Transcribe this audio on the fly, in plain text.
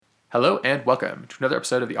Hello and welcome to another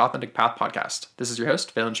episode of the Authentic Path Podcast. This is your host,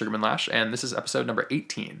 Phelan Sugarman Lash, and this is episode number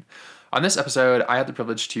 18. On this episode, I had the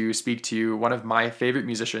privilege to speak to one of my favorite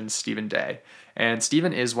musicians, Stephen Day. And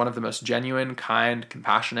Stephen is one of the most genuine, kind,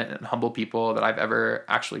 compassionate, and humble people that I've ever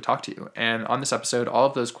actually talked to. And on this episode, all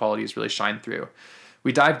of those qualities really shine through.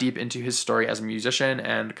 We dive deep into his story as a musician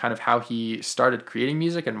and kind of how he started creating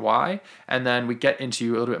music and why. And then we get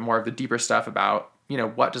into a little bit more of the deeper stuff about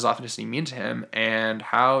what does authenticity mean to him and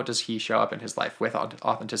how does he show up in his life with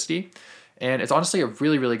authenticity. And it's honestly a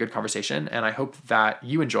really, really good conversation. And I hope that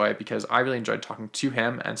you enjoy it because I really enjoyed talking to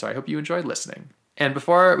him. And so I hope you enjoyed listening. And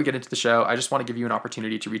before we get into the show, I just want to give you an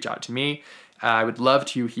opportunity to reach out to me. I would love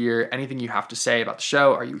to hear anything you have to say about the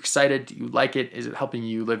show. Are you excited? Do you like it? Is it helping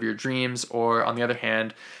you live your dreams? Or on the other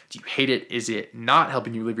hand, do you hate it? Is it not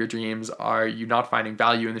helping you live your dreams? Are you not finding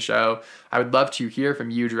value in the show? I would love to hear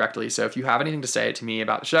from you directly. So if you have anything to say to me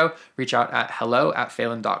about the show, reach out at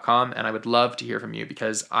hello@phelan.com, and I would love to hear from you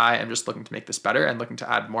because I am just looking to make this better and looking to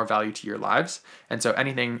add more value to your lives. And so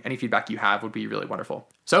any feedback you have would be really wonderful.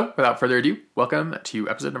 So without further ado, welcome to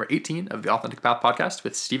episode number 18 of the Authentic Path Podcast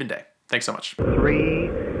with Stephen Day. Thanks so much. 3,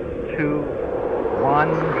 2, 1,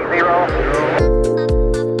 0.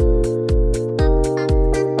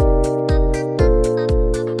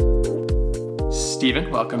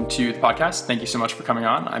 Stephen, welcome to the podcast. Thank you so much for coming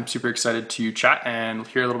on. I'm super excited to chat and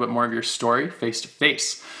hear a little bit more of your story face to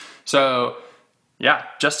face. So yeah,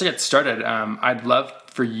 just to get started, I'd love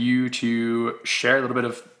for you to share a little bit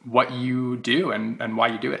of what you do and why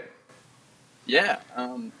you do it. Yeah,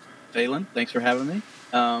 Phelan, thanks for having me.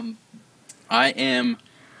 I am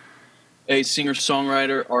a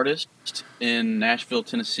singer-songwriter artist in Nashville,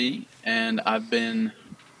 Tennessee, and I've been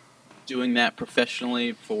doing that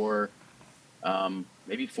professionally for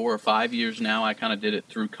maybe 4 or 5 years now. I kind of did it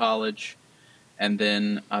through college, and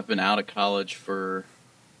then I've been out of college for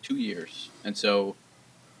 2 years. And so,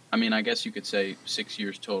 I mean, I guess you could say 6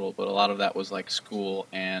 years total, but a lot of that was like school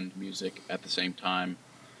and music at the same time.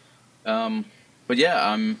 But yeah,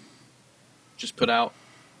 I'm just put out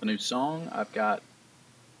a new song. I've got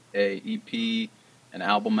a EP, an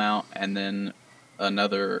album out, and then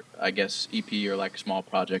another, I guess, EP or like small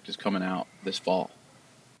project is coming out this fall.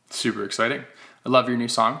 Super exciting. I love your new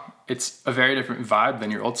song. It's a very different vibe than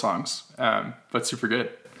your old songs, but super good.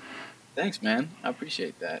 Thanks, man. I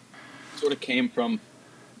appreciate that. It sort of came from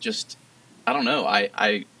just, I don't know,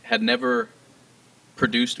 I had never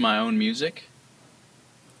produced my own music,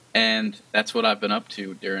 and that's what I've been up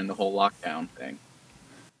to during the whole lockdown thing.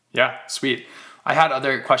 Yeah, sweet. I had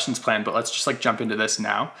other questions planned, but let's just jump into this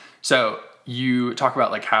now. So you talk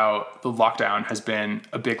about how the lockdown has been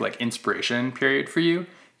a big inspiration period for you.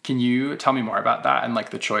 Can you tell me more about that and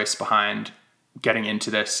the choice behind getting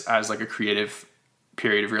into this as a creative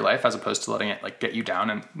period of your life as opposed to letting it get you down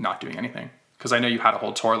and not doing anything? Because I know you had a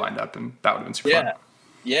whole tour lined up and that would have been super fun.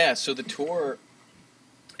 Yeah. So the tour,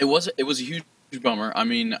 it was a huge bummer. I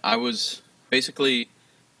mean, I was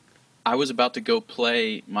about to go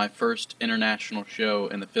play my first international show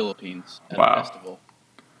in the Philippines at a festival.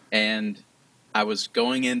 And I was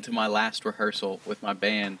going into my last rehearsal with my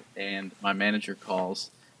band, and my manager calls,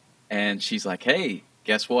 and she's like, "Hey,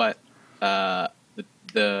 guess what? The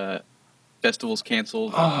festival's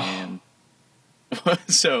canceled." And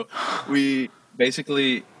so we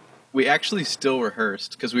actually still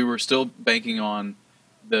rehearsed because we were still banking on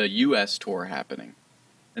the U.S. tour happening.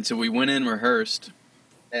 And so we went in, rehearsed,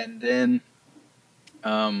 and then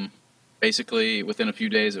basically within a few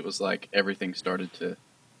days it was everything started to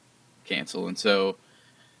cancel. And so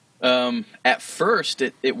at first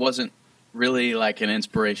it wasn't really an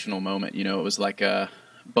inspirational moment. It was a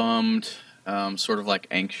bummed, sort of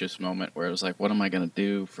anxious moment where it was what am I going to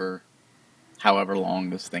do for however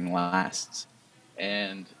long this thing lasts?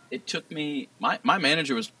 And it took me, my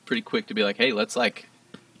manager was pretty quick to be like, "Hey, let's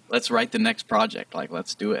write the next project.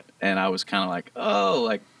 Let's do it." And I was kind of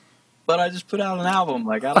but I just put out an album.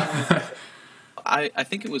 I don't know. I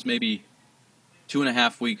think it was maybe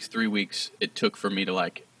 2.5 weeks, 3 weeks it took for me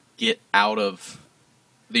to get out of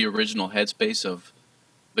the original headspace of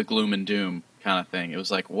the gloom and doom kind of thing. It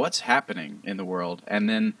was what's happening in the world? And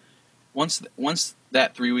then once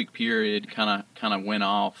that 3-week period kind of went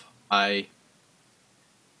off, me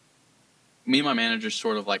and my manager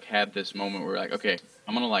sort of had this moment where we're okay,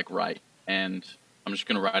 I'm gonna write, and I'm just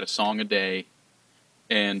gonna write a song a day.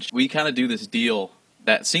 And we kind of do this deal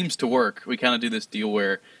that seems to work. We kind of do this deal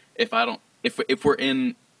where if we're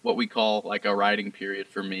in what we call a writing period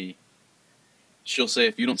for me, she'll say,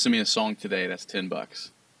 "If you don't send me a song today, that's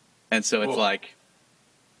 $10." And so it's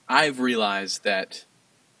I've realized that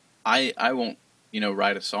I won't,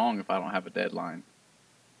 write a song if I don't have a deadline.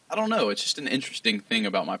 I don't know. It's just an interesting thing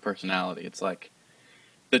about my personality. It's like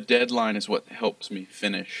the deadline is what helps me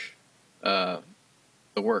finish the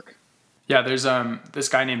work. Yeah, there's this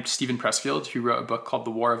guy named Stephen Pressfield who wrote a book called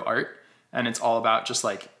The War of Art, and it's all about just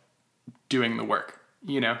like doing the work,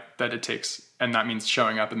 that it takes. And that means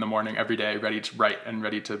showing up in the morning every day, ready to write and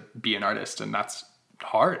ready to be an artist. And that's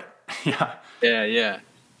hard. Yeah. Yeah.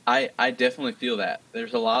 I definitely feel that.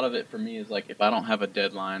 There's a lot of it for me is like if I don't have a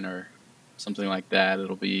deadline or something like that,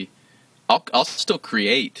 it'll be I'll still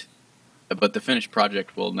create, but the finished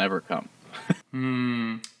project will never come.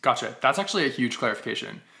 Gotcha. That's actually a huge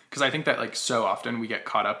clarification, because I think that like so often we get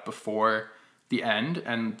caught up before the end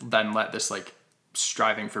and then let this like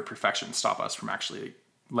striving for perfection stop us from actually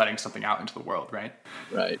letting something out into the world, right?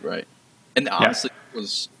 Right. And honestly,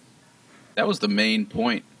 that was the main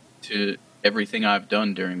point to everything I've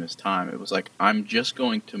done during this time. It was like, I'm just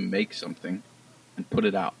going to make something and put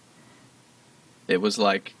it out. It was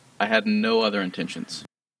like, I had no other intentions.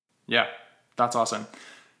 Yeah, that's awesome.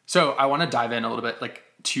 So I want to dive in a little bit like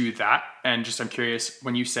to that. And just, I'm curious,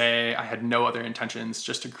 when you say I had no other intentions,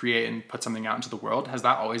 just to create and put something out into the world, has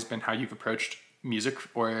that always been how you've approached music?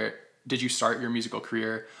 Or did you start your musical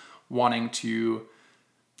career wanting to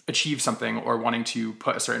achieve something or wanting to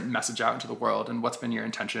put a certain message out into the world? And what's been your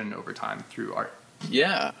intention over time through art?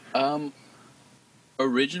 Yeah.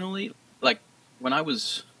 Originally, like when I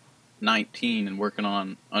was 19 and working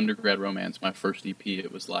on Undergrad Romance, my first EP,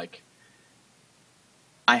 it was like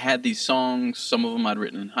I had these songs. Some of them I'd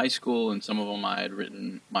written in high school and some of them I had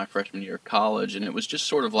written my freshman year of college. And it was just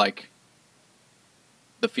sort of like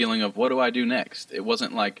the feeling of what do I do next? It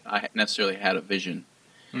wasn't like I necessarily had a vision.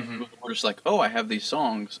 Mm-hmm. We're just like, oh, I have these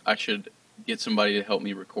songs. I should get somebody to help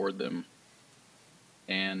me record them.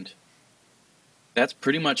 And that's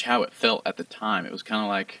pretty much how it felt at the time. It was kind of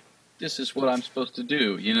like, this is what I'm supposed to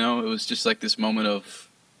do. It was just like this moment of,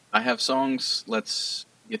 I have songs, let's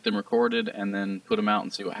get them recorded and then put them out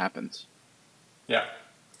and see what happens. Yeah.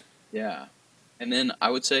 Yeah. And then I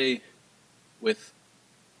would say with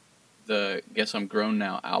the Guess I'm Grown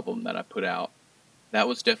Now album that I put out, that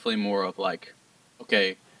was definitely more of like,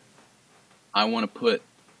 okay, I want to put,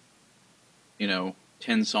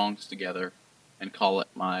 10 songs together and call it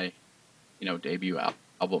my, debut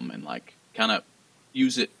album and like kind of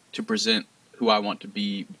use it to present who I want to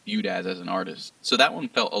be viewed as an artist. So that one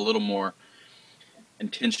felt a little more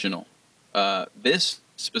intentional. This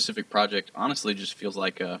specific project honestly just feels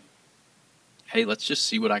like hey, let's just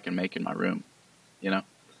see what I can make in my room,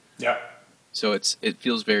 Yeah. So it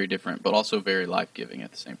feels very different, but also very life-giving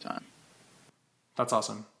at the same time. That's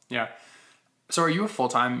awesome. Yeah. So are you a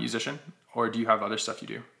full-time musician or do you have other stuff you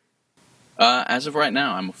do? As of right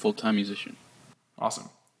now, I'm a full-time musician. Awesome.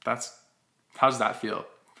 How does that feel?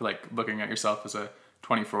 For like looking at yourself as a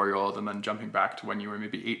 24-year-old and then jumping back to when you were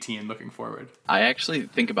maybe 18 looking forward? I actually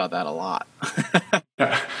think about that a lot.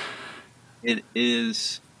 Yeah. It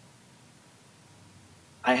is...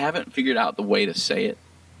 I haven't figured out the way to say it,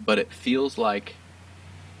 but it feels like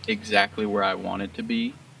exactly where I want it to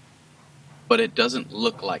be, but it doesn't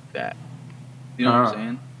look like that. You know what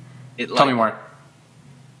I'm saying? Tell me more.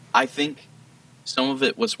 I think some of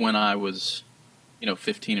it was when I was,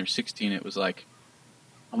 15 or 16. It was like,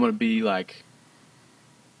 I'm going to be like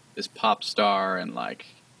this pop star and like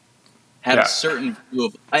had a certain view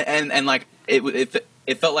of, and like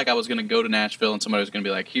it felt like I was going to go to Nashville and somebody was going to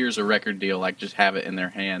be like, here's a record deal, like just have it in their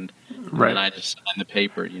hand. Right. And I just signed the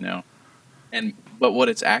paper, but what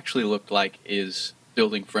it's actually looked like is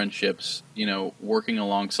building friendships, working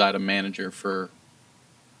alongside a manager for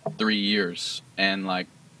 3 years and like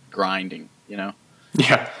grinding,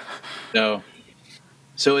 Yeah.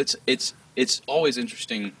 So it's always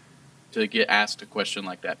interesting to get asked a question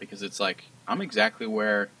like that because it's like, I'm exactly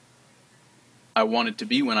where I wanted to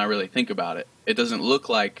be when I really think about it. It doesn't look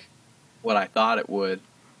like what I thought it would,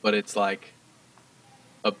 but it's like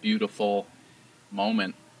a beautiful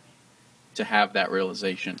moment to have that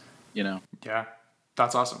realization, Yeah.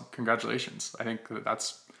 That's awesome. Congratulations. I think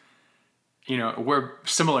that's, we're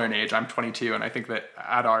similar in age. I'm 22 and I think that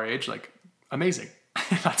at our age, like amazing.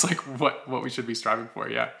 That's like what we should be striving for.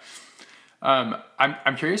 Yeah.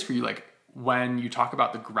 I'm curious for you, like when you talk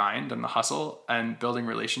about the grind and the hustle and building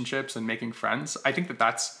relationships and making friends, I think that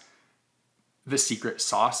that's the secret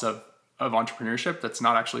sauce of entrepreneurship. That's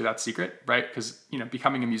not actually that secret, right? Because,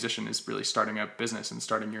 becoming a musician is really starting a business and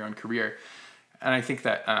starting your own career. And I think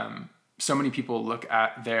that so many people look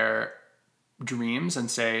at their dreams and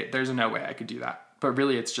say, there's no way I could do that. But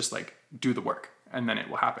really it's just like, do the work and then it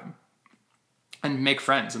will happen. And make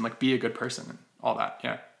friends and like be a good person and all that.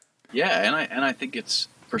 Yeah. Yeah. And I think it's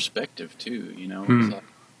perspective too, It's like,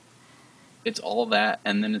 it's all that,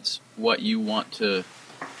 and then it's what you want to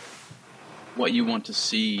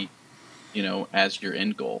see, you know, as your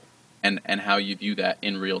end goal, and how you view that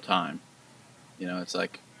in real time. You know, it's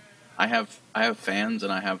like I have fans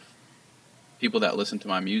and I have people that listen to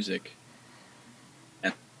my music,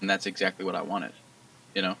 and that's exactly what I wanted.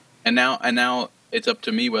 You know, and now it's up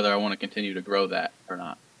to me whether I want to continue to grow that or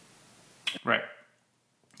not. Right.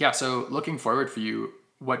 Yeah. So looking forward for you,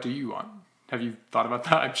 what do you want? Have you thought about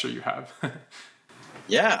that? I'm sure you have.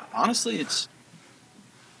 Yeah, honestly, it's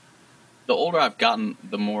the older I've gotten,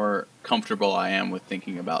 the more comfortable I am with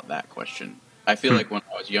thinking about that question. I feel like when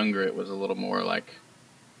I was younger, it was a little more like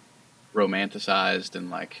romanticized and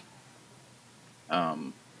like,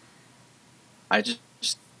 I just,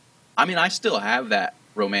 I mean, I still have that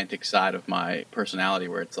romantic side of my personality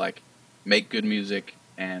where it's like, make good music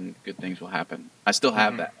and good things will happen. I still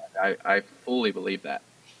have that. I fully believe that.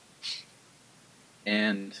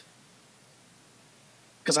 And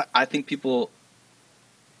because I think people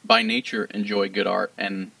by nature enjoy good art,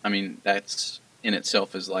 and I mean that's in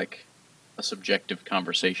itself is like a subjective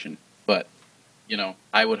conversation, but you know,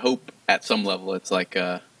 I would hope at some level it's like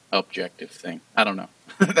a objective thing. I don't know.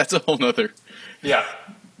 That's a whole nother. Yeah,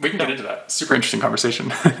 we can get into that. Super interesting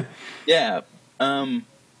conversation. Yeah,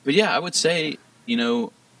 but yeah, I would say, you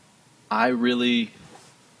know, I really,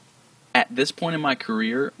 at this point in my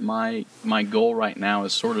career, my goal right now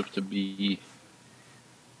is sort of to be,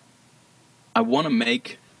 I want to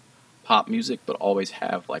make pop music, but always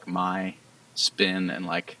have like my spin and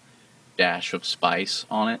like dash of spice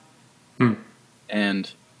on it.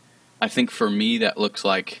 And I think for me that looks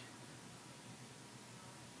like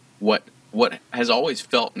what has always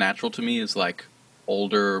felt natural to me is like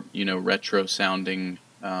older, you know, retro sounding,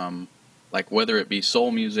 like whether it be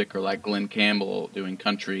soul music or like Glenn Campbell doing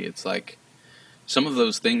country. It's like some of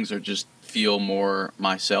those things are just feel more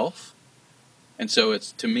myself. And so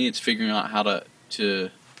it's, to me, it's figuring out how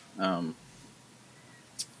to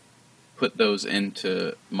put those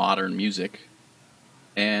into modern music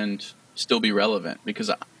and still be relevant,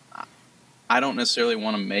 because I don't necessarily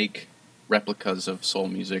want to make replicas of soul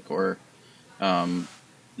music or,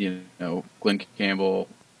 you know, Glenn Campbell,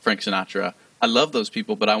 Frank Sinatra. I love those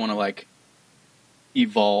people, but I want to like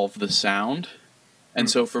evolve the sound. And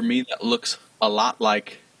so for me, that looks a lot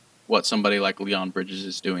like what somebody like Leon Bridges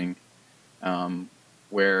is doing,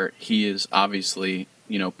 where he is obviously,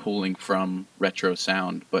 you know, pulling from retro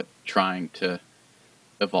sound, but trying to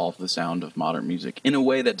evolve the sound of modern music in a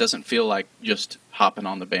way that doesn't feel like just hopping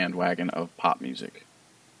on the bandwagon of pop music.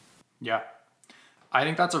 Yeah. I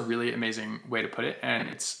think that's a really amazing way to put it. And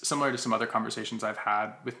it's similar to some other conversations I've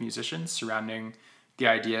had with musicians surrounding the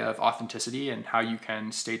idea of authenticity and how you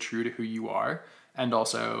can stay true to who you are and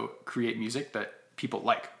also create music that people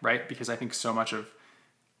like, right? Because I think so much of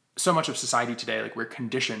society today, like we're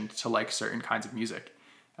conditioned to like certain kinds of music,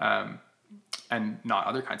 and not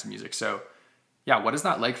other kinds of music. So yeah, what is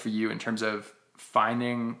that like for you in terms of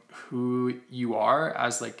finding who you are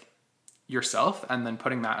as like yourself and then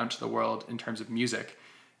putting that out into the world in terms of music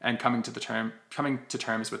and coming to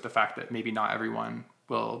terms with the fact that maybe not everyone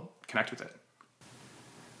will connect with it?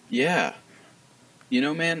 Yeah. You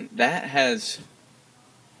know, man, that has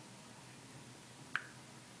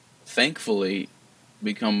thankfully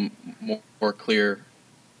become more clear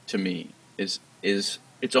to me. Is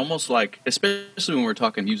it's almost like, especially when we're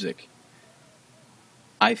talking music,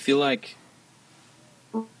 I feel like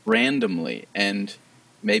randomly, and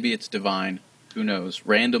maybe it's divine, who knows,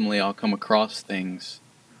 randomly I'll come across things,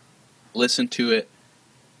 listen to it,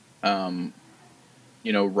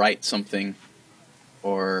 you know, write something,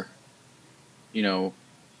 or, you know,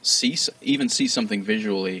 see something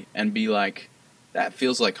visually and be like, that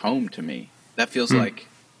feels like home to me. That feels like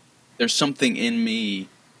there's something in me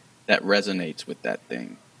that resonates with that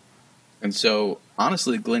thing. And so,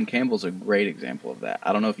 honestly, Glenn Campbell's a great example of that.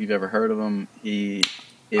 I don't know if you've ever heard of him.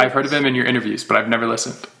 I've heard of him in your interviews, but I've never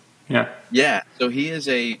listened. Yeah. Yeah. So he is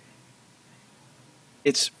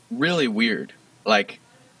it's really weird. Like,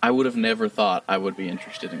 I would have never thought I would be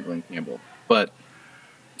interested in Glenn Campbell. But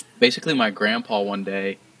basically, my grandpa one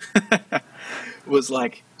day was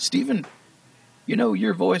like, Stephen, you know,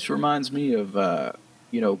 your voice reminds me of,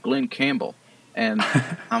 you know, Glenn Campbell. And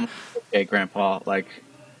I'm, okay, Grandpa, like,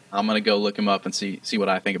 I'm going to go look him up and see what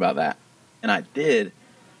I think about that. And I did.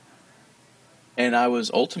 And I was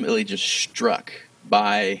ultimately just struck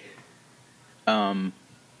by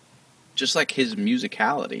just like his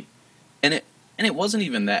musicality. And it wasn't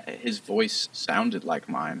even that his voice sounded like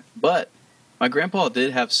mine, but my grandpa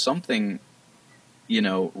did have something, you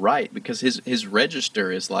know, right, because his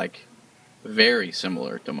register is like very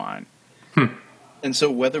similar to mine. And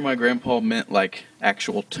so whether my grandpa meant like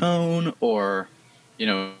actual tone or, you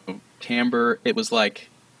know, timbre, it was like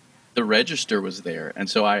the register was there. And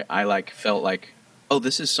so I like felt like, oh,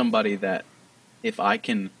 this is somebody that if I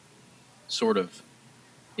can sort of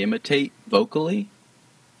imitate vocally,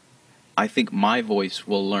 I think my voice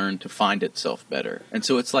will learn to find itself better. And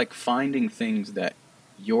so it's like finding things that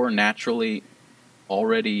you're naturally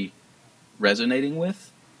already resonating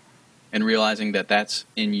with and realizing that that's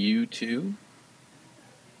in you too,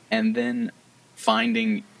 and then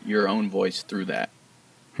finding your own voice through that.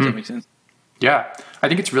 Does that make sense? Yeah. I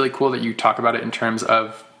think it's really cool that you talk about it in terms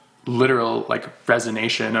of literal like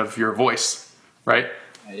resonation of your voice, right?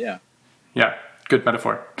 Yeah. Yeah. Good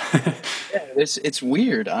metaphor. Yeah, it's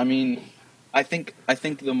weird. I mean, I think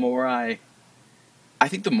the more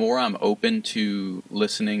the more I'm open to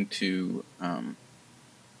listening to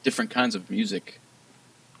different kinds of music,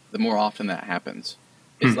 the more often that happens.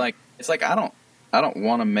 It's like I don't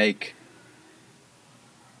want to make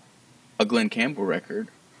a Glenn Campbell record,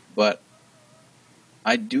 but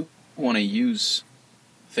I do want to use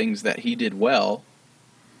things that he did well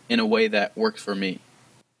in a way that works for me.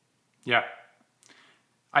 Yeah.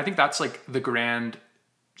 I think that's like the grand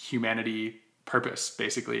humanity purpose,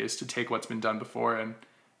 basically, is to take what's been done before and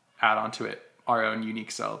add onto it our own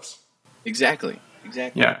unique selves. Exactly.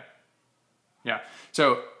 Yeah. Yeah.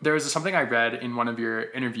 So there was something I read in one of your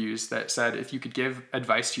interviews that said if you could give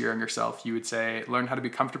advice to your younger self, you would say, learn how to be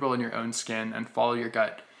comfortable in your own skin and follow your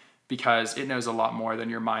gut because it knows a lot more than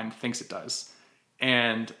your mind thinks it does.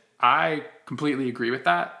 And I completely agree with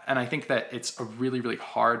that. And I think that it's a really, really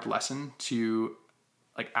hard lesson to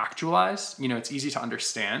like actualize. You know, it's easy to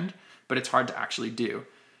understand, but it's hard to actually do.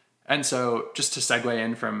 And so just to segue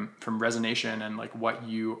in from resonation and like what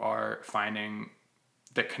you are finding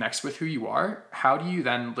that connects with who you are, how do you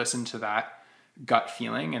then listen to that gut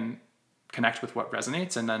feeling and connect with what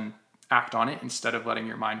resonates and then act on it instead of letting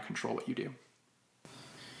your mind control what you do?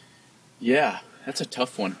 Yeah, that's a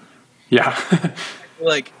tough one. Yeah.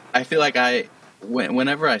 I feel like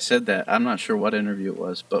whenever I said that, I'm not sure what interview it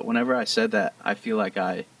was, but whenever I said that, I feel like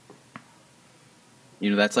that's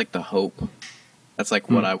like the hope. That's like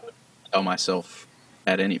what I would tell myself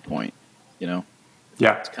at any point, you know?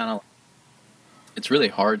 Yeah. It's kind of, it's really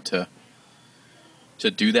hard to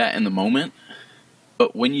do that in the moment,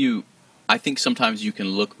 but I think sometimes you can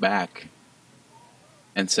look back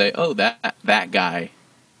and say, oh, that guy,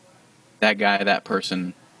 that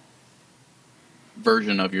person,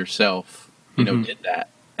 version of yourself, did that.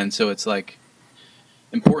 And so it's like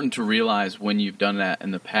important to realize when you've done that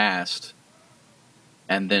in the past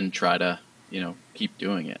and then try to, keep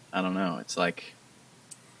doing it. I don't know. It's like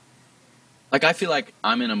I feel like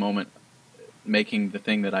I'm in a moment making the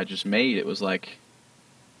thing that I just made. It was kind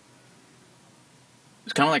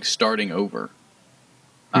of like starting over.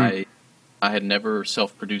 I had never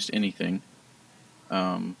self-produced anything.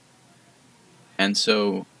 And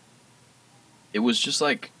so it was just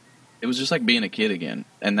like being a kid again,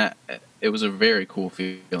 and that it was a very cool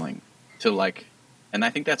feeling to and I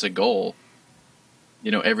think that's a goal.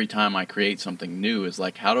 Every time I create something new is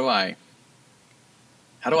like, how do I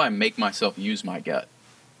make myself use my gut,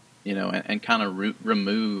 and kind of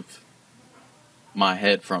remove my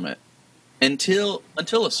head from it until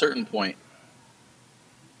a certain point.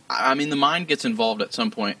 I mean, the mind gets involved at some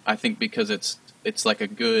point, I think, because it's like a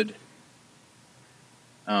good,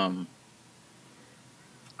 I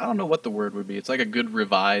don't know what the word would be. It's like a good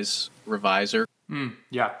reviser.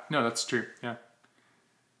 Yeah, no, that's true. Yeah.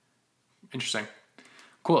 Interesting.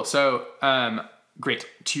 Cool. So, great.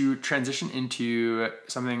 To transition into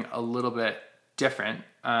something a little bit different,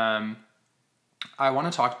 I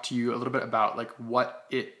want to talk to you a little bit about like what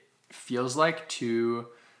it feels like to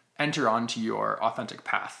enter onto your authentic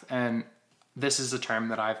path. And this is a term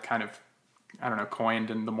that I've kind of,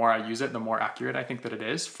 coined, and the more I use it, the more accurate I think that it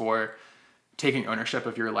is for taking ownership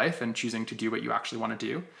of your life and choosing to do what you actually want to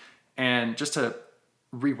do. And just to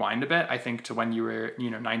rewind a bit, I think to when you were,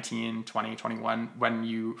 19, 20, 21, when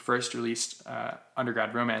you first released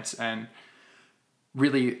Undergrad Romance and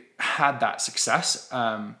really had that success.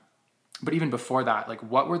 But even before that, like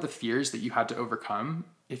what were the fears that you had to overcome,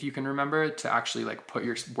 if you can remember, to actually like put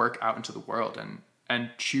your work out into the world and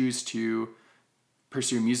choose to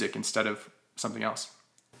pursue music instead of something else?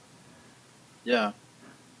 Yeah.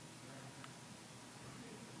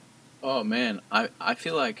 Oh man, I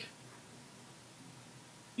feel like,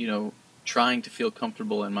 trying to feel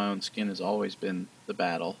comfortable in my own skin has always been the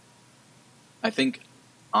battle. I think,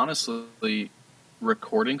 honestly,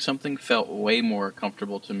 recording something felt way more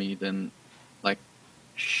comfortable to me than, like,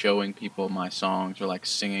 showing people my songs or, like,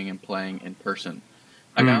 singing and playing in person.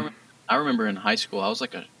 Like, I I remember in high school, I was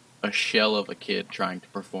like a shell of a kid trying to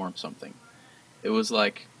perform something. It was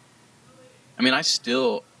like, I mean, I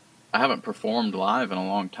haven't performed live in a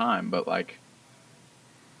long time, but like,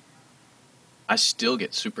 I still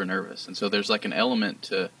get super nervous. And so there's like an element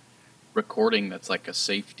to recording that's like a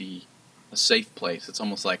safe place. It's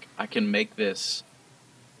almost like I can make this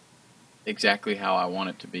exactly how I want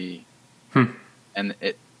it to be. And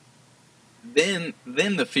then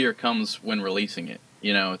the fear comes when releasing it.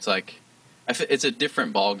 You know, it's like, it's a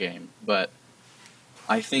different ball game, but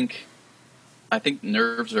I think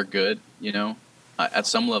nerves are good, you know. At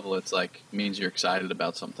some level, it's like means you're excited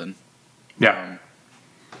about something. Yeah.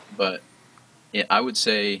 But yeah, I would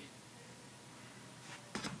say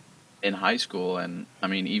in high school, and I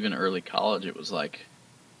mean even early college, it was like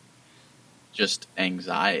just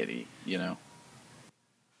anxiety, you know.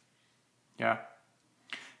 Yeah.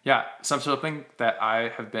 Yeah. Something that I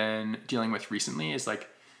have been dealing with recently is like,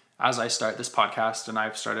 as I start this podcast and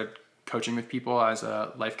I've started coaching with people as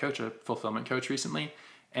a life coach, a fulfillment coach recently,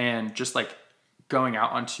 and just like going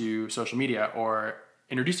out onto social media or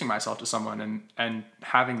introducing myself to someone and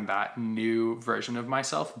having that new version of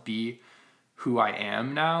myself be who I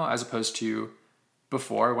am now, as opposed to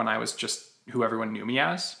before when I was just who everyone knew me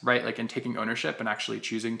as, right? Like, and taking ownership and actually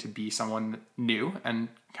choosing to be someone new and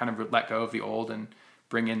kind of let go of the old and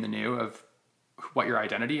bring in the new of what your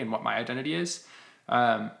identity and what my identity is.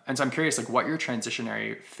 And so I'm curious, like, what your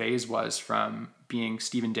transitionary phase was from being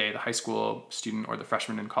Stephen Day, the high school student or the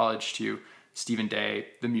freshman in college, to Stephen Day,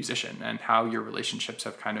 the musician, and how your relationships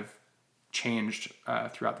have kind of changed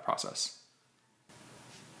throughout the process.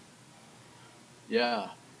 Yeah.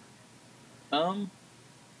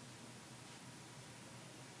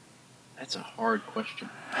 That's a hard question.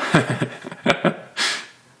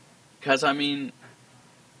 Because I mean,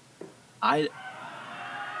 I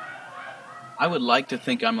would like to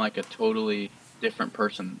think I'm like a totally different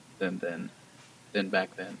person than back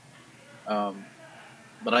then.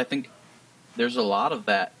 But I think there's a lot of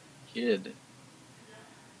that kid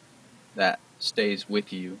that stays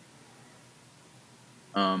with you.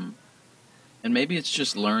 And maybe it's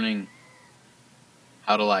just learning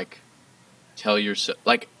how to like tell yourself,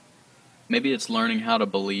 like maybe it's learning how to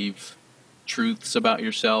believe truths about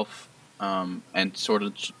yourself, and sort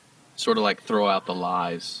of like throw out the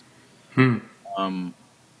lies.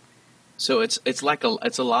 So it's like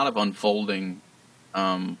it's a lot of unfolding,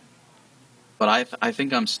 but I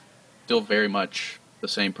think I'm still very much the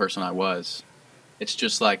same person I was. It's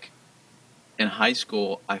just like in high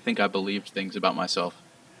school, I think I believed things about myself,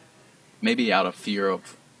 maybe out of fear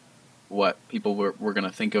of what people were going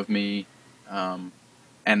to think of me, and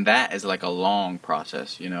that is like a long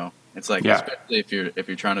process, you know. It's like, Yeah. especially if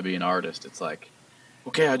you're trying to be an artist, it's like,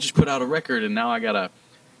 okay, I just put out a record and now I gotta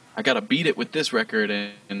beat it with this record,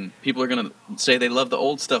 and people are gonna say they love the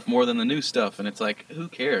old stuff more than the new stuff, and it's like, who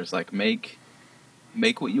cares? Like, make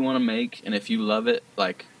what you want to make, and if you love it,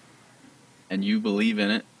 like, and you believe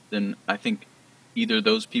in it, then I think either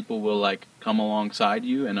those people will like come alongside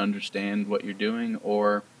you and understand what you're doing,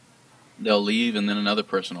 or they'll leave and then another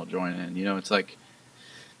person will join in. You know, it's like,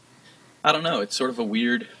 I don't know, it's sort of a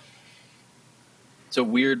weird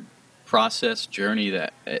process journey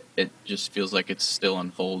that it just feels like it's still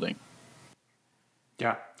unfolding.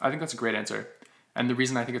 Yeah, I think that's a great answer. And the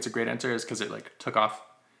reason I think it's a great answer is because it like took off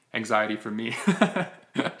anxiety from me.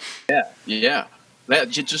 Yeah. That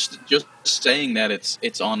just saying that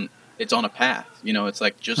it's on a path. You know, it's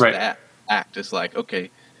like just Right. that act. It's like,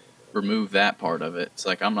 okay, remove that part of it. It's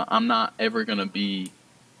like I'm not ever gonna be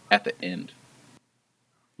at the end.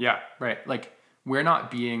 Yeah, right. Like, we're not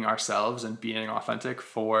being ourselves and being authentic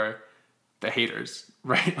for the haters,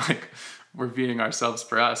 right? Like, we're being ourselves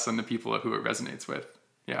for us and the people who it resonates with.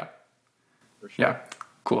 Yeah. For sure. Yeah.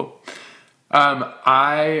 Cool.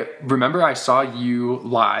 I remember I saw you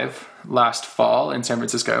live last fall in San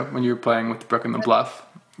Francisco when you were playing with Brook and the Bluff.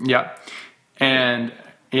 Yeah. And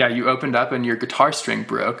yeah, you opened up and your guitar string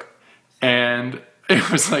broke, and it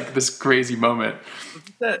was like this crazy moment. Was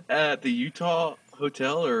that at the Utah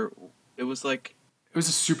hotel, or it was like? It was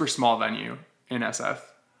a super small venue in SF.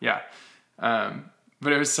 Yeah.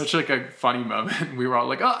 But it was such like a funny moment. We were all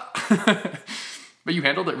like, oh, but you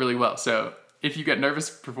handled it really well. So if you get nervous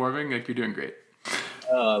performing, like, you're doing great.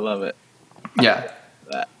 Oh, I love it. Yeah.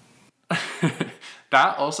 That.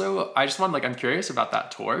 That also, I just want, like, I'm curious about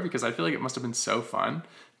that tour because I feel like it must have been so fun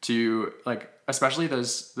to, like, especially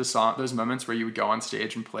those moments where you would go on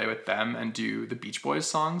stage and play with them and do the Beach Boys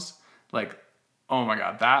songs. Like, oh my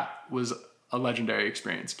God, that was a legendary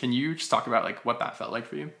experience. Can you just talk about like what that felt like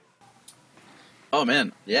for you? Oh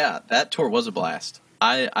man, yeah, that tour was a blast.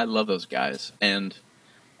 I love those guys, and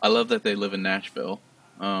I love that they live in Nashville,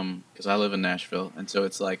 because I live in Nashville, and so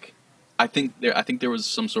it's like, I think there was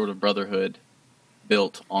some sort of brotherhood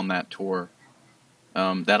built on that tour,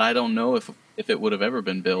 that I don't know if it would have ever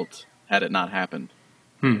been built had it not happened.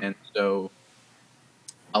 And so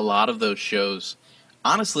a lot of those shows,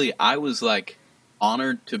 honestly, I was like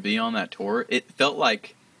honored to be on that tour. It felt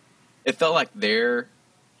like their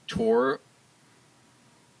tour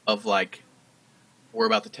of like, we're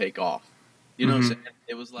about to take off. You know what I'm saying?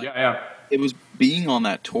 It was like, it was being on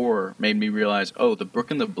that tour made me realize, oh, the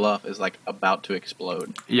Brook and the Bluff is like about to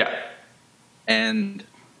explode. Yeah. And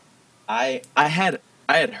I had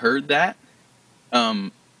heard that,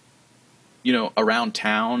 around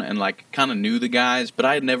town, and like kind of knew the guys, but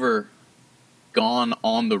I had never gone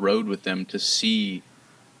on the road with them to see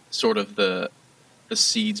sort of the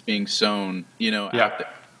seeds being sown, out there.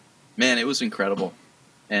 Man, it was incredible.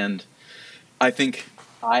 And I think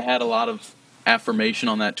I had a lot of affirmation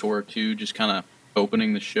on that tour too, just kind of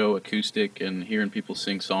opening the show acoustic and hearing people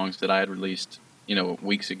sing songs that I had released,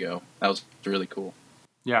 weeks ago. That was really cool.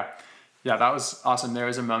 Yeah, that was awesome. There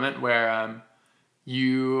was a moment where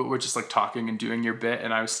you were just like talking and doing your bit,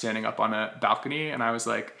 and I was standing up on a balcony, and I was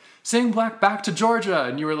like, "Sing Black Back to Georgia,"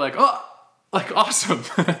 and you were like, "Oh, like awesome."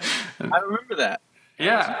 I remember that.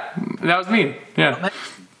 Yeah, that was me. Yeah,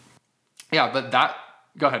 yeah, but that.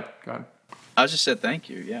 Go ahead. I just said thank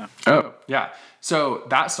you. Yeah. Oh, yeah. So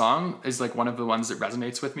that song is like one of the ones that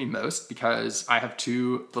resonates with me most, because I have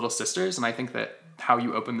two little sisters, and I think that how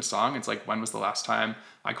you open the song, it's like, when was the last time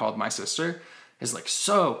I called my sister, is like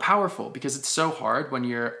so powerful, because it's so hard when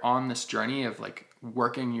you're on this journey of like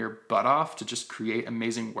working your butt off to just create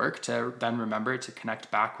amazing work, to then remember to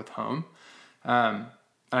connect back with home. And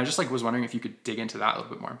I just like was wondering if you could dig into that a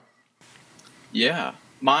little bit more. Yeah.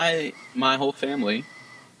 My whole family,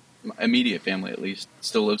 my immediate family at least,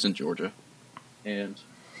 still lives in Georgia. And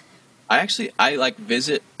I like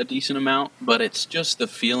visit a decent amount, but it's just the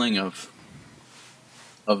feeling of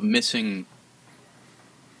missing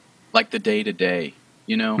like the day to day,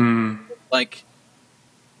 Like,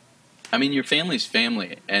 I mean, your family's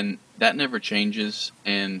family, and that never changes,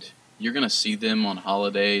 and you're going to see them on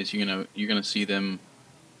holidays, you're going to see them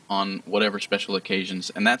on whatever special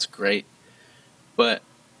occasions, and that's great. But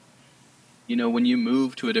when you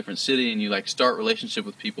move to a different city and you like start relationship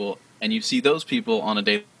with people and you see those people on a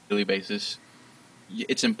daily basis,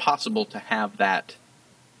 it's impossible to have that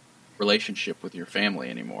relationship with your family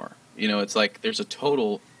anymore. It's like there's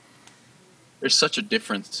such a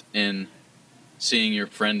difference in seeing your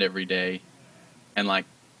friend every day, and like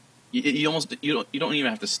you don't even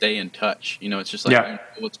have to stay in touch. It's just like, you know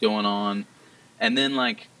what's going on. And then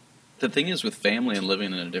like the thing is with family and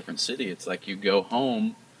living in a different city, it's like you go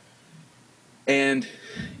home and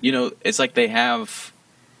it's like they have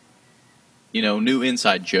new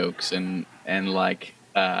inside jokes and like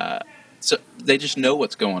so they just know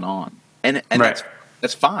what's going on, and Right.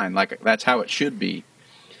 that's fine, like that's how it should be.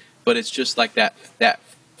 But it's just like that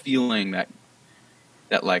feeling that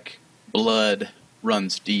like blood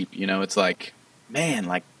runs deep, it's like, man,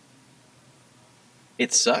 like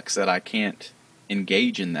it sucks that I can't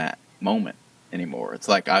engage in that moment anymore. It's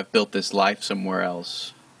like I've built this life somewhere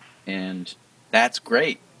else, and that's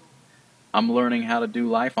great. I'm learning how to do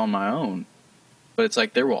life on my own. But it's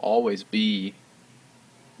like there will always be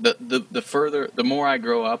the more I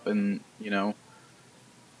grow up, and the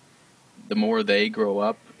more they grow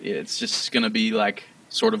up, it's just going to be like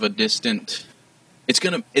sort of a distant. It's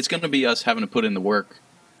going to be us having to put in the work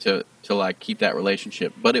to like keep that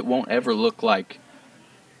relationship, but it won't ever look like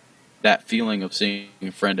that feeling of seeing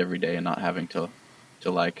a friend every day and not having to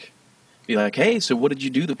like be like, hey, so what did you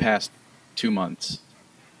do the past 2 months?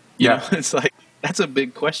 You know, it's like that's a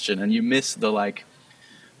big question, and you miss the like,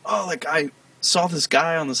 oh, like I saw this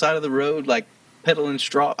guy on the side of the road like peddling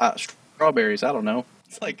strawberries. I don't know.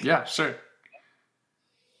 It's like, yeah, sure.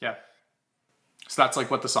 Yeah. So that's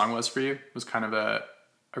like what the song was for you? Was kind of a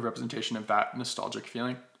representation of that nostalgic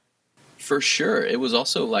feeling? For sure. It was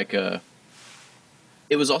also like a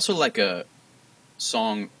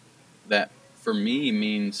song that for me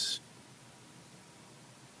means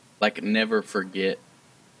like never forget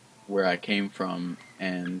where I came from,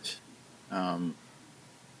 and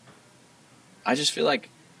I just feel like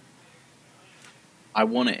I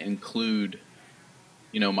want to include,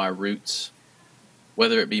 my roots,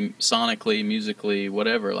 whether it be sonically, musically,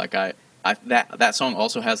 whatever. Like that song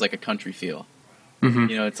also has like a country feel.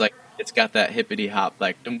 Mm-hmm. It's like it's got that hippity hop,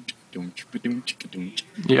 like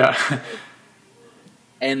yeah.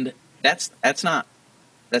 And that's not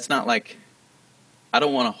like, I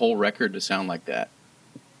don't want a whole record to sound like that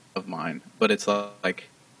of mine, but it's like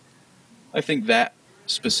I think that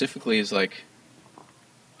specifically is like,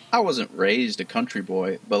 I wasn't raised a country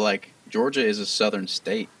boy, but like Georgia is a southern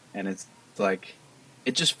state, and it's like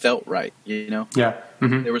it just felt right, you know. Yeah.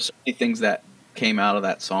 Mm-hmm. There were so many things that came out of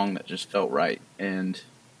that song that just felt right, and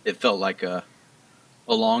it felt like a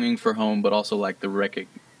longing for home, but also like the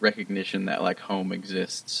recognition that like home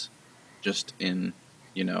exists, just in,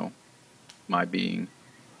 you know, my being.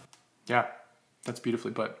 Yeah, that's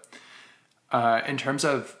beautifully put. In terms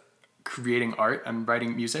of creating art and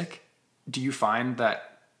writing music, do you find that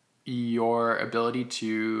your ability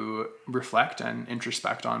to reflect and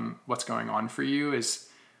introspect on what's going on for you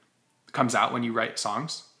comes out when you write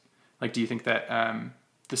songs? Like, do you think that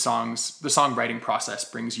the songwriting process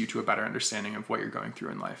brings you to a better understanding of what you're going through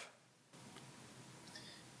in life?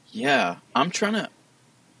 Yeah, I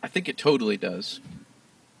think it totally does.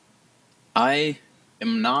 I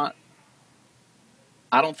don't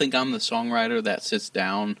think I'm the songwriter that sits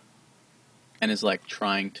down and is like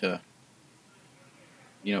trying to,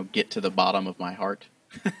 you know, get to the bottom of my heart.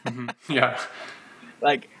 Mm-hmm. Yeah.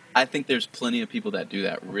 Like, I think there's plenty of people that do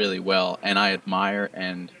that really well, and I admire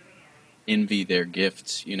and envy their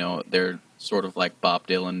gifts. You know, they're sort of like Bob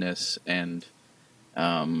Dylan-ness and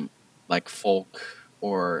like folk,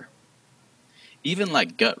 or even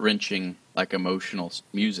like gut-wrenching, like emotional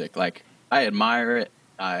music. Like, I admire it,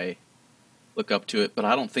 I look up to it, but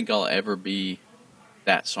I don't think I'll ever be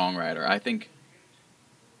that songwriter. I think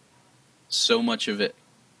so much of it,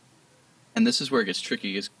 and this is where it gets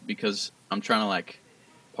tricky, is because I'm trying to like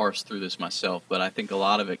parse through this myself, but I think a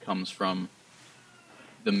lot of it comes from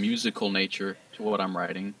the musical nature to what I'm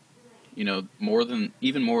writing. You know,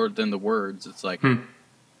 even more than the words. It's like,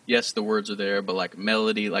 yes, the words are there, but like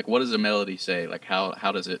melody, like what does a melody say? Like how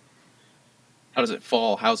does it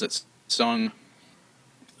fall? How's it sung?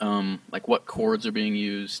 Like what chords are being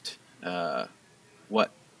used? And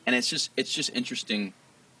it's just interesting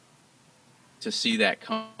to see that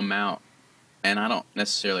come out, and I don't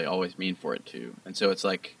necessarily always mean for it to. And so it's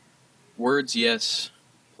like, words, yes,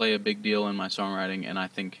 play a big deal in my songwriting, and I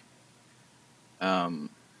think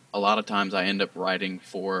a lot of times I end up writing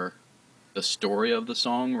for the story of the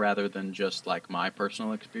song rather than just like my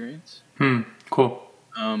personal experience. Cool.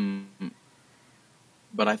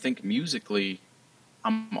 But I think musically,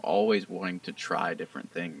 I'm always wanting to try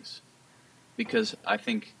different things, because I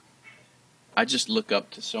think I just look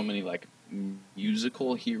up to so many like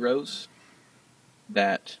musical heroes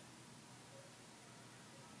that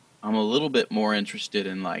I'm a little bit more interested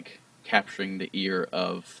in like capturing the ear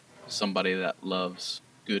of somebody that loves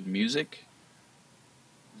good music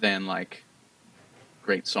than like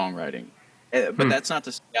great songwriting. But that's not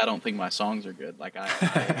to say I don't think my songs are good. Like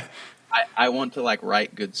I want to like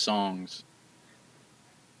write good songs,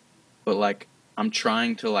 but like I'm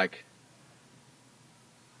trying to like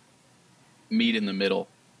meet in the middle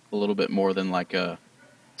a little bit more than like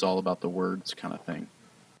it's all about the words kind of thing.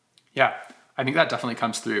 Yeah, I think that definitely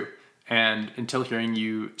comes through. And until hearing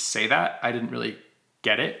you say that, I didn't really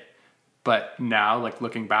get it. But now, like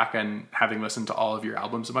looking back and having listened to all of your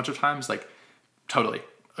albums a bunch of times, like totally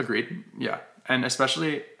agreed. Yeah. And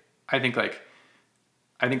especially, I think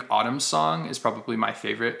Autumn's song is probably my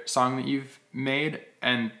favorite song that you've made.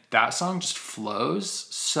 And that song just flows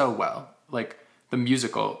so well. Like the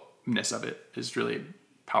musicalness of it is really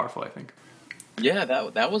powerful, I think. Yeah,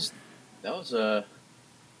 that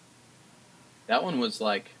one was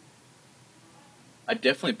like, I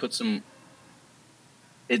definitely put some.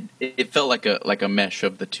 It felt like a mesh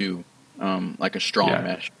of the two, like a strong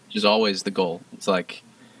mesh, which is always the goal. It's like,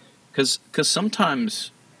 because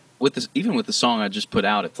sometimes even with the song I just put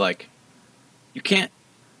out, it's like you can't.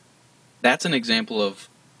 That's an example of,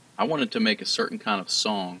 I wanted to make a certain kind of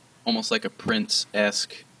song, almost like a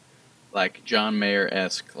Prince-esque, like John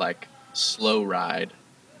Mayer-esque, like slow ride,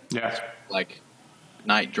 like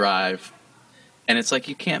night drive, and it's like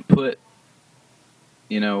you can't put,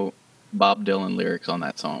 you know, Bob Dylan lyrics on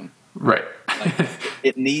that song, right? Like,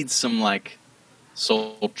 it needs some like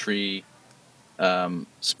sultry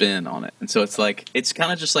spin on it, and so it's like it's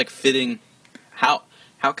kind of just like fitting. How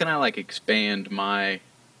can I like expand my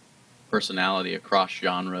personality across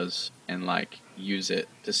genres and like use it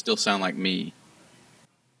to still sound like me?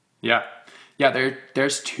 Yeah.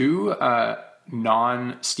 There's two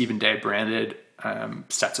non-Stephen Day branded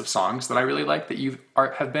sets of songs that I really like that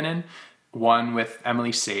have been in. One with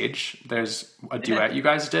Emily Sage. There's a duet you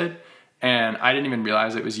guys did, and I didn't even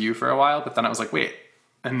realize it was you for a while. But then I was like, wait,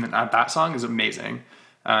 and then that song is amazing.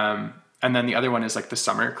 And then the other one is like the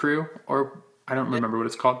Summer Crew, or I don't remember what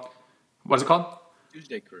it's called. What's it called?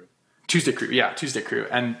 Tuesday Crew. Yeah, Tuesday Crew.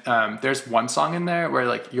 And there's one song in there where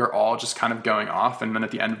like you're all just kind of going off, and then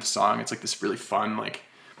at the end of the song, it's like this really fun, like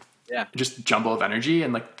Yeah. just jumble of energy.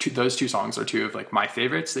 And like those two songs are two of like my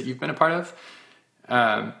favorites that you've been a part of.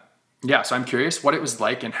 Yeah. So I'm curious what it was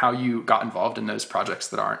like and how you got involved in those projects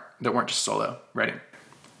that weren't just solo writing.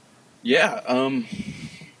 Yeah.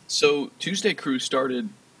 So Tuesday Crew started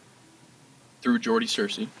through Jordy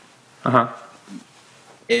Searcy. Uh-huh.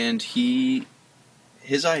 And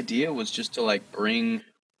his idea was just to like bring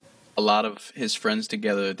a lot of his friends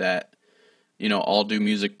together that, you know, all do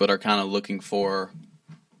music but are kind of looking for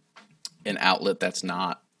an outlet that's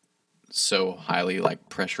not so highly like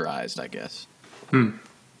pressurized, I guess.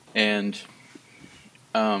 And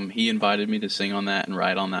he invited me to sing on that and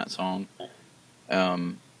write on that song.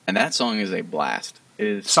 And that song is a blast. It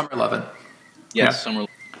is Summer Lovin'. Yes, Yeah. Summer.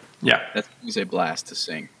 Yeah. That is a blast to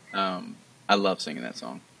sing. I love singing that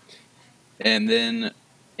song. And then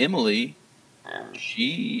Emily,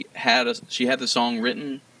 she had the song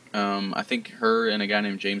written. I think her and a guy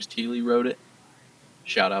named James Teeley wrote it.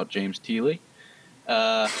 Shout out James Teeley.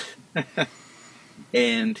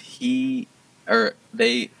 And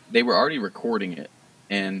they were already recording it,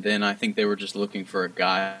 and then I think they were just looking for a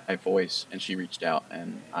guy voice, and she reached out,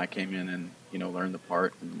 and I came in and, you know, learned the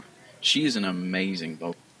part. And she's an amazing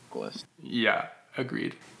vocalist. Yeah.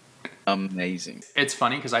 Agreed. Amazing. It's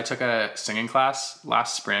funny because I took a singing class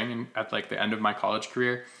last spring at like the end of my college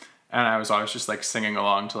career, and I was always just like singing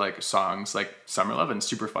along to like songs like Summer Lovin',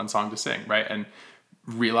 super fun song to sing, right? And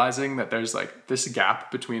realizing that there's like this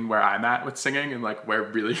gap between where I'm at with singing and like where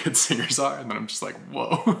really good singers are, and then I'm just like,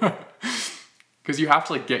 whoa. Because you have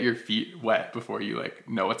to like get your feet wet before you like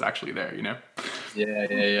know what's actually there, you know?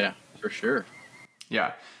 Yeah, for sure.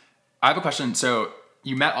 Yeah. I have a question. So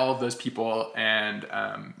you met all of those people, and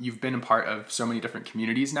you've been a part of so many different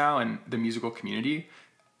communities now in the musical community.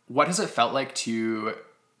 What has it felt like to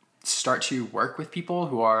start to work with people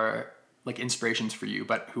who are like inspirations for you,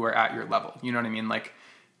 but who are at your level? You know what I mean? Like,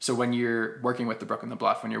 so when you're working with the Brook and the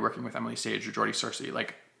Bluff, when you're working with Emily Sage or Jordy Searcy,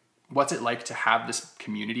 like, what's it like to have this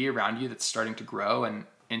community around you that's starting to grow and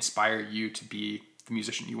inspire you to be the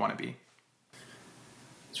musician you want to be?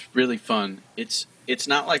 It's really fun. It's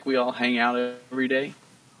not like we all hang out every day,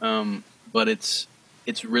 but it's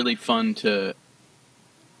really fun to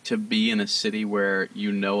be in a city where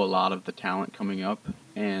you know a lot of the talent coming up,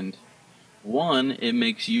 and one, it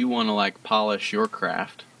makes you want to like polish your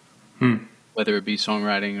craft, whether it be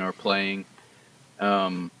songwriting or playing.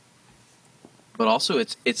 But also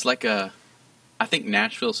it's like I think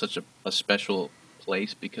Nashville is such a special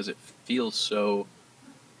place because it feels so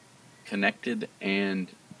connected, and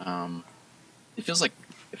it feels like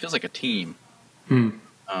a team. You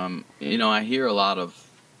know, I hear a lot of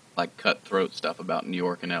like cutthroat stuff about New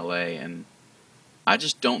York and LA, and I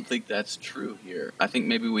just don't think that's true here. I think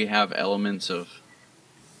maybe we have elements of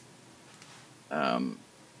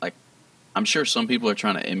like, I'm sure some people are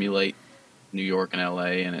trying to emulate New York and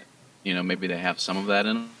LA, and you know, maybe they have some of that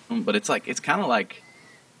in them, but it's kind of like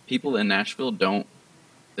people in Nashville don't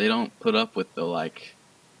put up with the like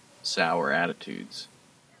sour attitudes.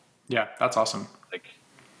 Yeah, that's awesome. Like,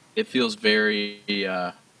 it feels very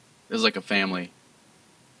it's like a family.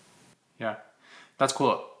 Yeah, that's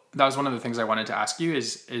cool. That was one of the things I wanted to ask you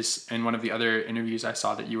is in one of the other interviews I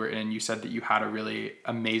saw that you were in, you said that you had a really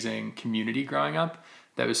amazing community growing up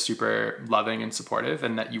that was super loving and supportive,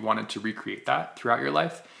 and that you wanted to recreate that throughout your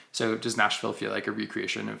life. So does Nashville feel like a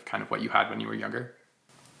recreation of kind of what you had when you were younger?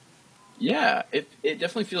 Yeah, it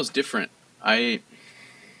definitely feels different. It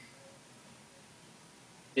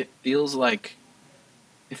feels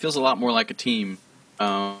a lot more like a team.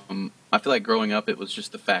 I feel like growing up, it was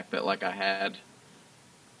just the fact that like I had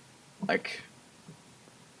like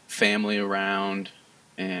family around,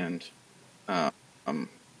 and like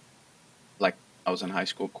I was in high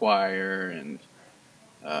school choir, and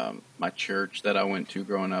my church that I went to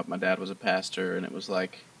growing up, my dad was a pastor, and it was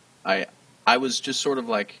like I was just sort of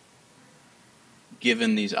like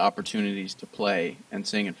given these opportunities to play and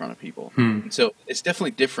sing in front of people. And so it's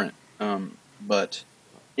definitely different, but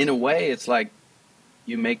in a way, it's like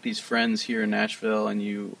you make these friends here in Nashville, and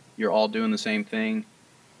you're all doing the same thing.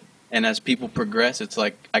 And as people progress, it's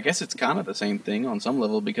like, I guess it's kind of the same thing on some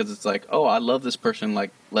level, because it's like, oh, I love this person,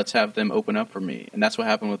 like, let's have them open up for me. And that's what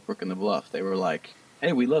happened with Brook and the Bluff. They were like,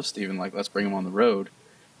 hey, we love Steven, like, let's bring him on the road.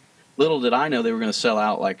 Little did I know they were going to sell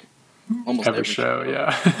out, like, almost every show.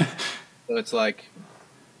 Yeah. So it's like,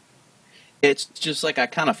 it's just like I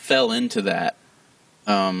kind of fell into that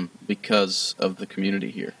because of the community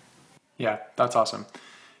here. Yeah, that's awesome.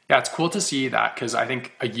 Yeah, it's cool to see that, because I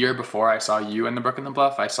think a year before I saw you in the Brook and the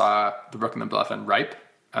Bluff, I saw the Brook and the Bluff and Ripe,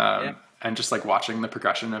 and just like watching the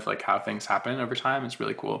progression of like how things happen over time is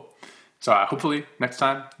really cool. So hopefully next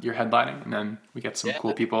time you're headlining and then we get some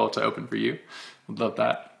cool people to open for you. Would love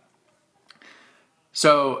that.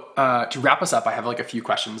 So to wrap us up, I have like a few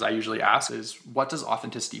questions I usually ask is, what does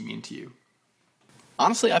authenticity mean to you?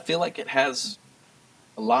 Honestly, I feel like it has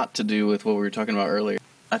a lot to do with what we were talking about earlier.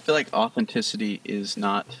 I feel like authenticity is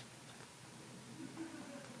not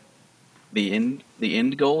the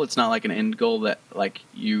end goal. It's not like an end goal that like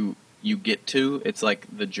you get to. It's like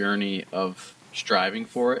the journey of striving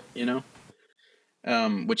for it, you know?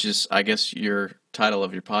 Which is, I guess, your title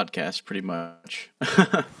of your podcast, pretty much.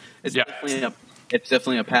 It's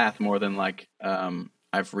definitely a path more than like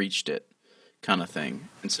I've reached it kind of thing.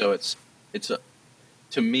 And so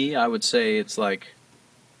to me, I would say it's like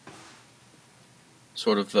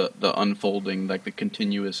sort of the unfolding, like the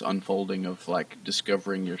continuous unfolding of like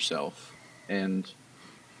discovering yourself. And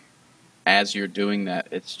as you're doing that,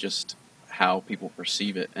 it's just how people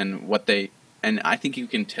perceive it and and I think you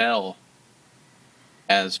can tell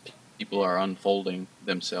as people are unfolding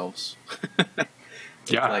themselves.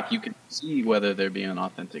 Yeah. Like you can see whether they're being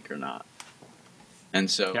authentic or not.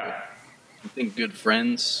 And so I think good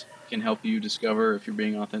friends can help you discover if you're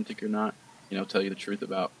being authentic or not, you know, tell you the truth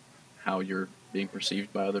about how you're being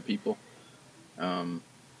perceived by other people.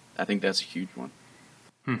 I think that's a huge one.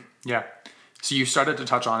 Yeah. So you started to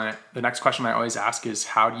touch on it. The next question I always ask is,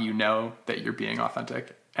 how do you know that you're being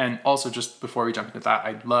authentic? And also, just before we jump into that,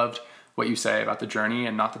 I loved what you say about the journey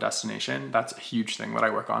and not the destination. That's a huge thing that I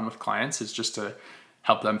work on with clients, is just to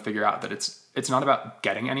help them figure out that it's not about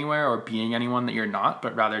getting anywhere or being anyone that you're not,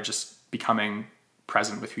 but rather just becoming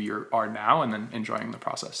present with who you are now and then enjoying the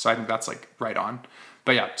process. So I think that's like right on.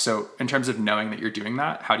 But yeah, so in terms of knowing that you're doing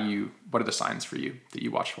that, what are the signs for you that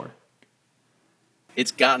you watch for?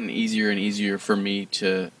 It's gotten easier and easier for me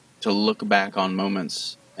to look back on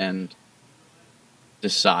moments and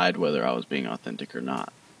decide whether I was being authentic or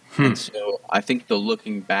not. And so I think the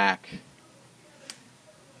looking back,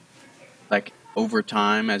 like over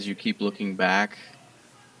time, as you keep looking back,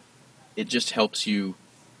 it just helps you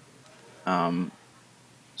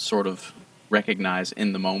sort of recognize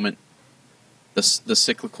in the moment the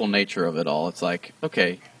cyclical nature of it all. It's like,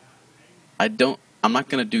 okay, I'm not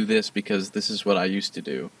going to do this because this is what I used to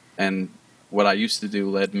do. And what I used to do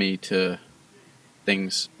led me to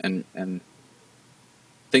things and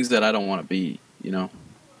things that I don't want to be, you know.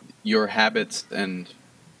 Your habits and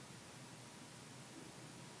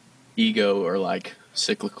ego are like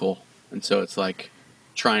cyclical. And so it's like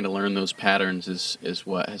trying to learn those patterns is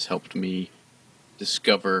what has helped me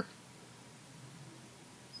discover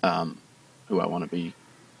who I want to be.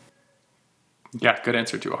 Yeah, good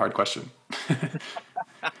answer to a hard question.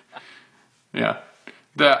 Yeah.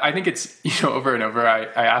 I think it's, over and over, I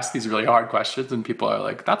ask these really hard questions and people are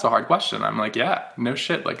like, that's a hard question. I'm like, yeah, no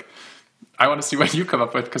shit. Like, I want to see what you come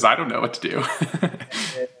up with because I don't know what to do.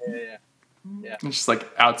 Yeah. It's just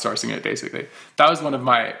like outsourcing it, basically. That was one of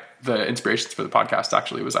the inspirations for the podcast,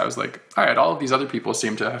 actually, was I was like, all right, all of these other people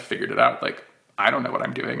seem to have figured it out. Like, I don't know what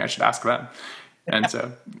I'm doing. I should ask them. And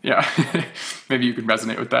so, yeah, maybe you could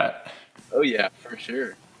resonate with that. Oh, yeah, for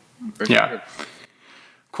sure. Sure.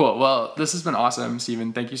 Cool. Well, this has been awesome,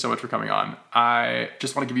 Stephen. Thank you so much for coming on. I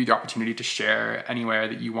just want to give you the opportunity to share anywhere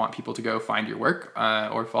that you want people to go find your work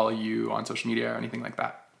or follow you on social media or anything like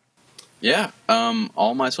that. Yeah.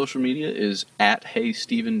 All my social media is at Hey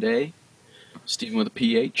Stephen Day, Stephen with a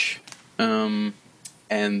PH. And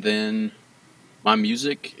then my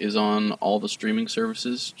music is on all the streaming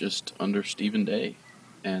services just under Stephen Day,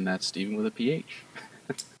 and that's Stephen with a PH.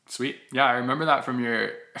 Sweet. Yeah, I remember that from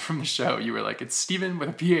the show. You were like, it's Stephen with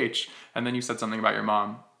a PH. And then you said something about your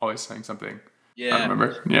mom always saying something. Yeah. I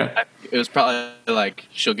remember. Yeah. It was probably like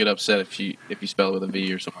she'll get upset if you spell it with a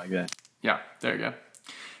V or something like that. Yeah, there you go.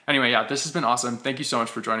 Anyway, yeah, this has been awesome. Thank you so much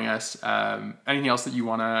for joining us. Anything else that you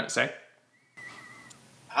want to say?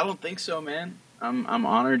 I don't think so, man. I'm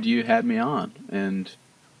honored you had me on, and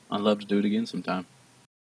I'd love to do it again sometime.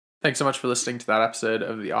 Thanks so much for listening to that episode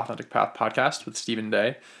of the Authentic Path podcast with Stephen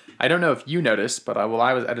Day. I don't know if you noticed, but while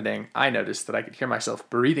I was editing, I noticed that I could hear myself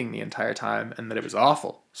breathing the entire time and that it was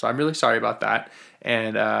awful. So I'm really sorry about that.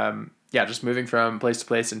 And just moving from place to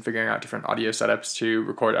place and figuring out different audio setups to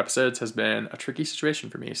record episodes has been a tricky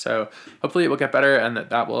situation for me. So hopefully it will get better and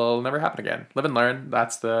that will never happen again. Live and learn.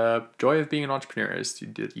 That's the joy of being an entrepreneur, is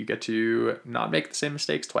you get to not make the same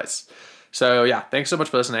mistakes twice. So yeah, thanks so much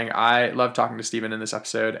for listening. I love talking to Stephen in this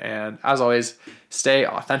episode. And as always, stay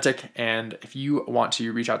authentic. And if you want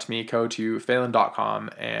to reach out to me, go to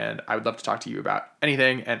Phelan.com and I would love to talk to you about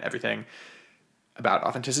anything and everything about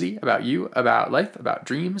authenticity, about you, about life, about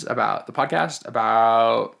dreams, about the podcast,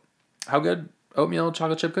 about how good oatmeal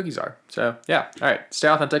chocolate chip cookies are. So yeah, all right, stay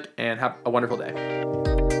authentic and have a wonderful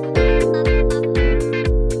day.